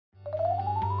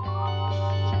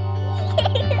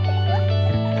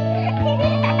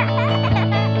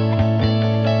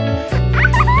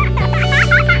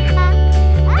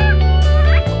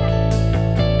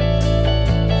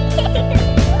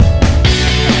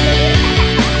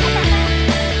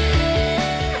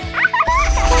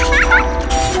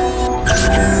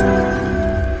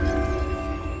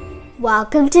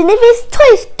welcome to Nivi's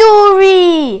Toy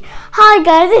Story! Hi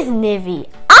guys, it's Nivi.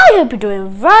 I hope you're doing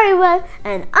very well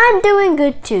and I'm doing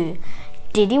good too.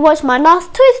 Did you watch my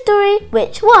last Toy Story,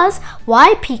 which was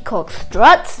Why Peacock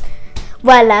Struts?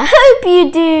 Well, I hope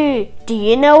you do. Do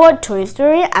you know what Toy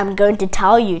Story I'm going to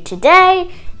tell you today?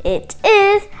 It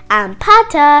is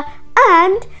Ampata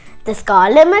and the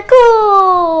Scarlet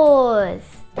Macaws.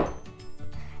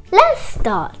 Let's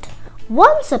start.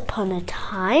 Once upon a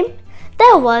time,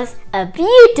 there was a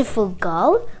beautiful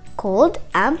girl called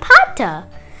Ampata.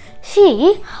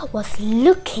 She was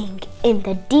looking in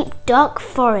the deep dark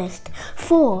forest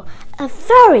for a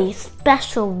very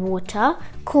special water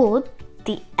called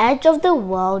the Edge of the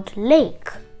World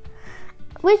Lake,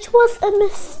 which was a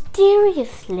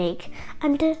mysterious lake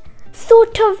and a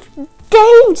sort of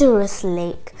dangerous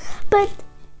lake, but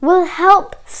will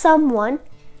help someone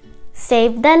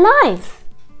save their lives.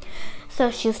 So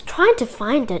she was trying to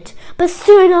find it, but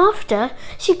soon after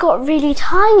she got really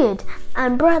tired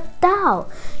and breathed out.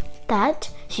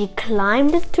 That she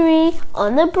climbed a tree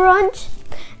on a branch,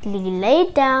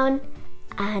 lay down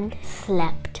and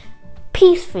slept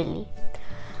peacefully.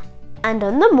 And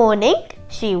on the morning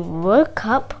she woke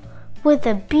up with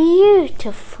a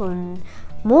beautiful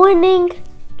morning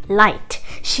light.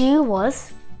 She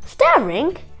was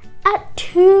staring at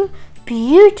two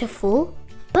beautiful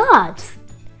birds.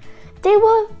 They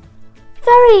were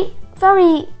very,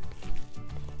 very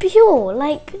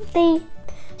pure,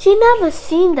 she never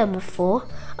seen them before,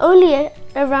 only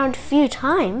around a few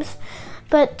times,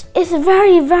 but it's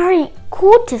very, very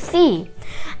cool to see,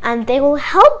 and they will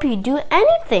help you do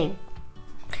anything.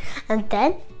 And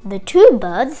then the two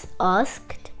birds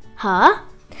asked her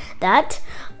that,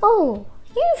 "Oh,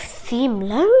 you seem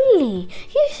lonely.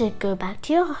 You should go back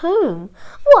to your home.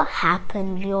 What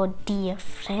happened, your dear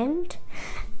friend?"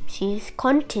 She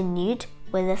continued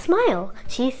with a smile.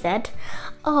 She said,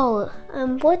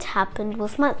 what happened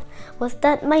was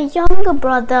that my younger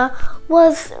brother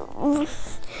was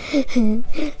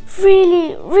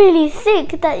really, really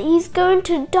sick, that he's going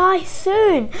to die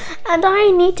soon, and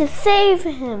I need to save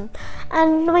him.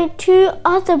 And my two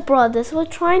other brothers were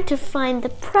trying to find the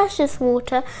precious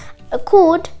water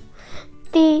called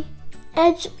the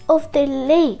Edge of the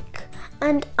Lake,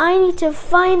 and I need to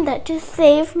find that to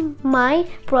save my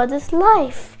brother's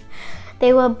life.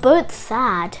 They were both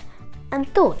sad and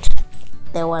thought.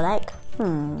 They were like,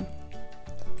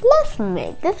 let's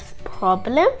make this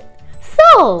problem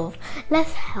solve.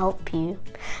 Let's help you.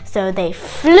 So they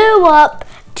flew up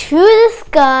to the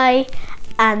sky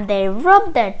and they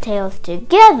rubbed their tails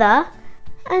together,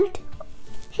 and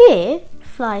here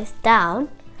flies down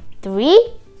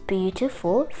three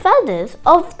beautiful feathers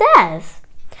of theirs.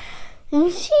 And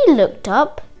she looked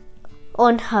up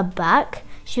on her back.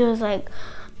 She was like,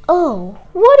 "Oh,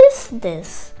 what is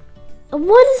this?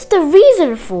 What is the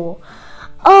reason for?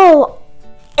 Oh,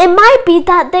 it might be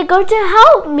that they're going to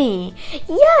help me.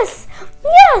 Yes,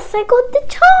 I got the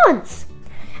chance."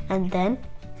 And then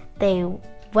they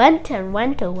went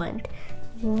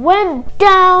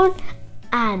down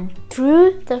and through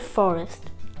the forest.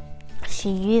 She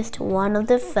used one of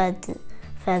the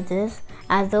feathers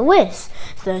as a wish.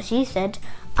 So she said,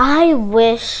 "I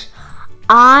wish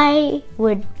I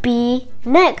would be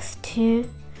next to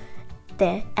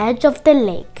the edge of the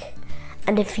lake."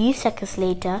 And a few seconds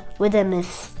later, with a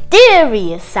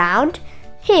mysterious sound,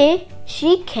 here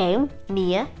she came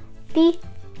near the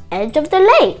edge of the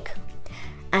lake.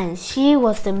 And she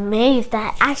was amazed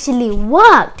that it actually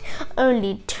worked.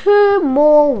 Only two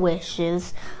more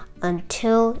wishes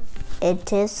until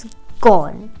it is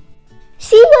gone.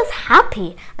 She was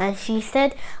happy and she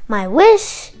said, "My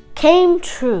wish came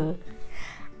true."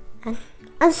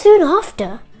 And soon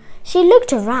after, she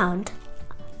looked around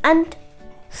and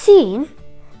seen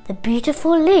the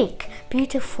beautiful lake,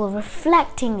 beautiful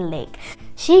reflecting lake.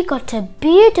 She got a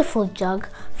beautiful jug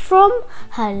from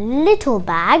her little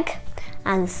bag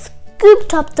and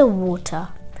scooped up the water.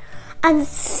 And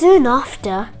soon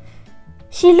after,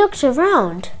 she looked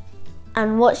around,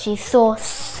 and what she saw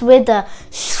with a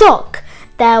shock,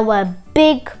 there were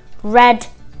big red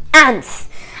ants,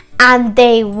 and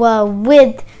they were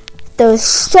with those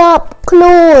sharp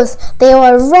claws. They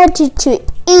were ready to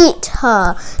eat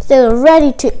her. They were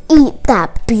ready to eat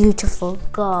that beautiful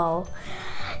girl.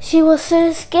 She was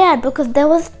so scared because there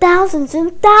was thousands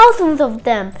and thousands of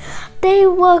them. They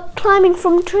were climbing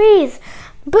from trees,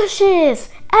 bushes,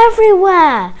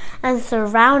 everywhere, and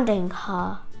surrounding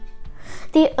her.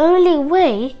 The only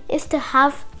way is to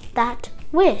have that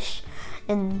wish.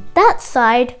 And that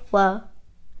side were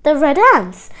the red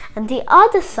ants, and the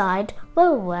other side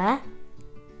were where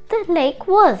the lake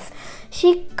was.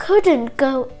 She couldn't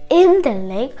go in the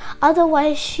lake,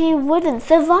 otherwise she wouldn't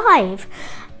survive,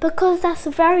 because that's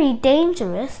very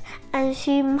dangerous and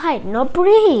she might not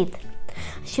breathe.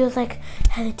 She was like,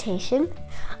 hesitation.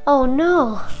 Oh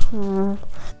no.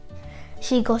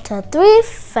 She got her 3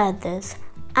 feathers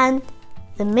and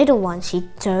the middle one she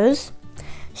chose.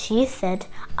 She said,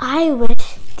 I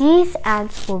wish these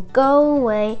ants will go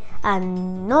away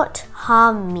and not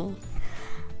harm me.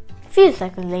 A few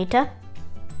seconds later,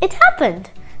 it happened.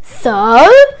 So,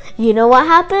 you know what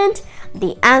happened?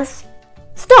 The ants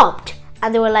stopped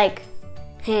and they were like,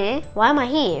 hey, why am I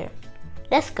here?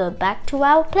 Let's go back to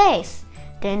our place.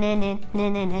 They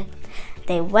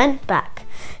went back.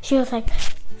 She was like,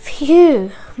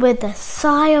 phew, with a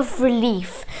sigh of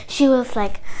relief. She was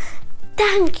like,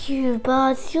 thank you,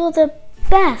 birds, you're the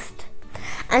best.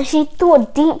 And she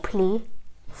thought deeply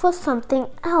for something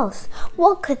else.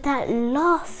 What could that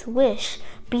last wish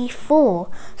be for?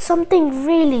 Something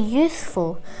really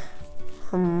useful.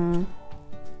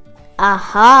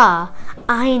 Aha,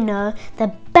 I know.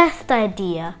 The best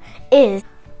idea is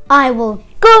I will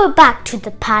go back to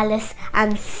the palace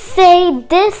and say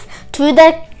this to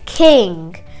the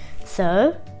king.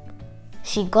 So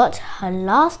she got her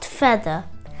last feather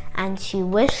and she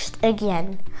wished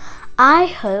again. I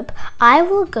hope I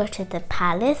will go to the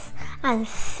palace and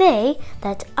say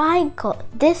that I got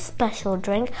this special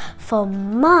drink for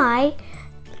my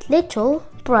little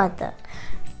brother.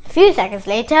 A few seconds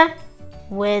later,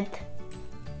 with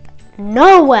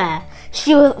nowhere,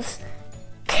 she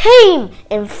came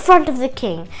in front of the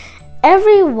king.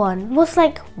 Everyone was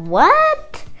like,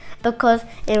 what? Because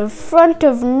in front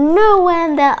of nowhere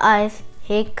in their eyes,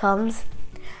 here comes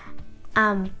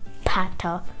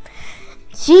Ampata.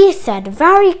 She said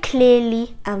very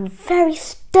clearly and very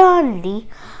sternly,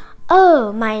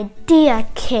 oh, my dear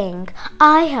king,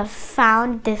 I have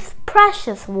found this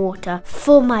precious water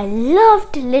for my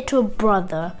loved little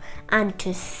brother and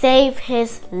to save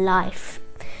his life.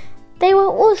 They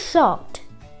were all shocked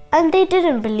and they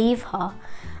didn't believe her.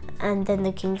 And then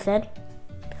the king said,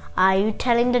 are you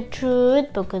telling the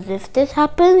truth? Because if this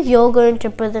happens, you're going to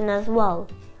prison as well.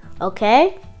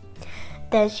 Okay?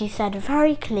 Then she said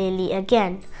very clearly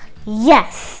again,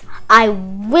 yes, I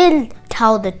will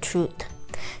tell the truth.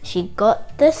 She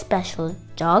got the special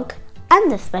jug and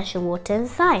the special water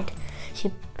inside.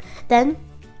 Then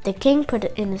the king put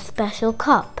it in a special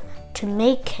cup to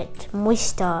make it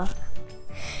moister.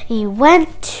 He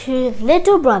went to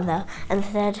little brother and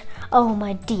said, oh,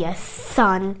 my dear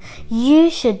son, you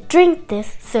should drink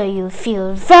this so you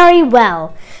feel very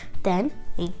well. Then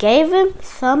he gave him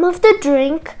some of the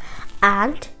drink,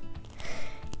 and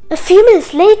a few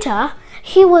minutes later,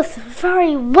 he was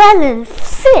very well and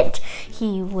fit.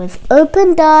 He was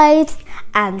open-eyed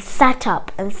and sat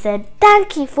up and said,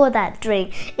 thank you for that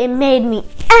drink. It made me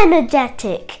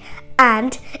energetic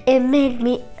and it made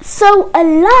me so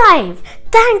alive.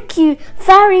 Thank you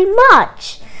very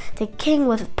much. The king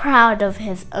was proud of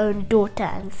his own daughter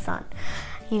and son.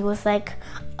 He was like,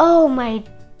 oh, my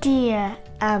dear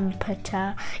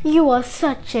Ampata, you are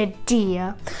such a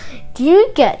dear.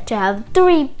 You get to have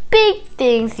 3 big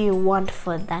things you want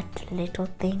for that little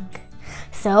thing.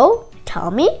 So,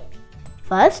 tell me.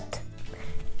 First,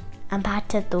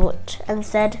 Ampata thought and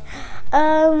said,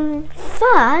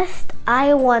 first,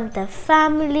 I want the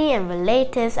family and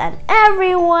relatives and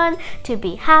everyone to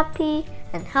be happy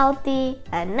and healthy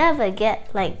and never get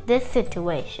like this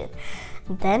situation.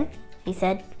 Then he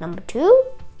said, number 2,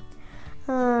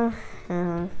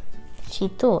 she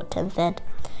thought and said,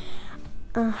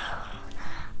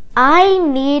 I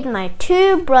need my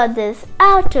 2 brothers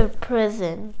out of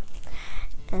prison.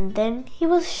 And then he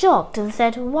was shocked and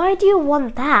said, why do you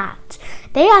want that?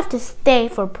 They have to stay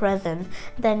for prison.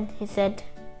 Then he said,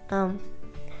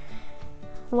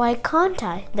 why can't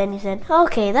I? Then he said,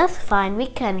 okay, that's fine, we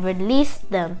can release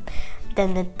them.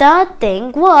 Then the 3rd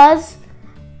thing was,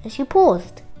 and she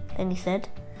paused. Then he said,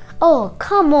 oh,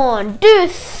 come on, do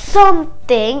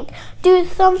something. Do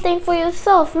something for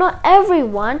yourself, not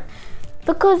everyone,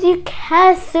 because you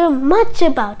care so much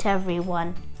about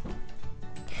everyone.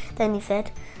 Then he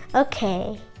said,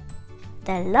 okay,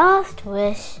 the last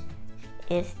wish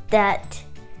is that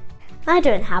I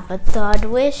don't have a 3rd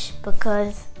wish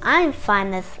because I'm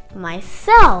fine as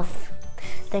myself.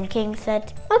 Then King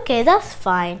said, okay, that's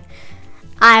fine.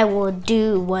 I will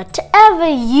do whatever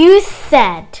you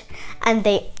said. And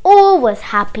they all was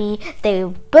happy.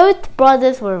 Both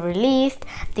brothers were released.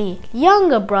 The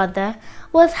younger brother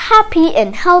was happy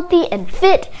and healthy and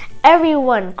fit.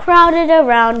 Everyone crowded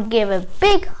around, gave a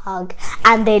big hug,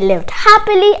 and they lived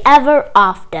happily ever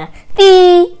after.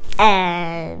 The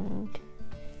end.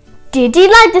 Did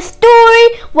you like the story?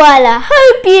 Well, I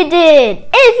hope you did.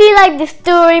 If you like the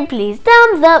story, please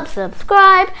thumbs up,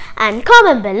 subscribe and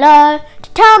comment below to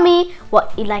tell me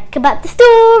what you like about the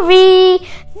story.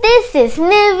 This is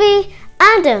Nivi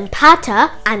and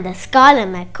Ampata and the Scarlet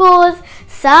Macaws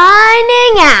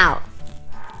signing out.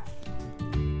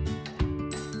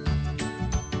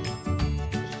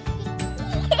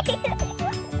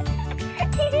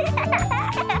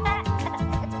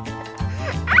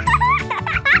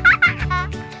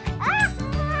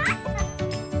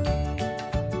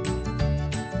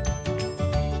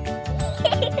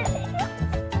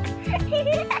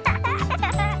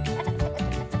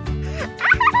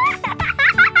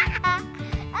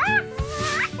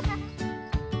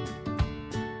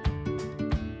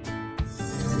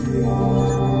 Wow.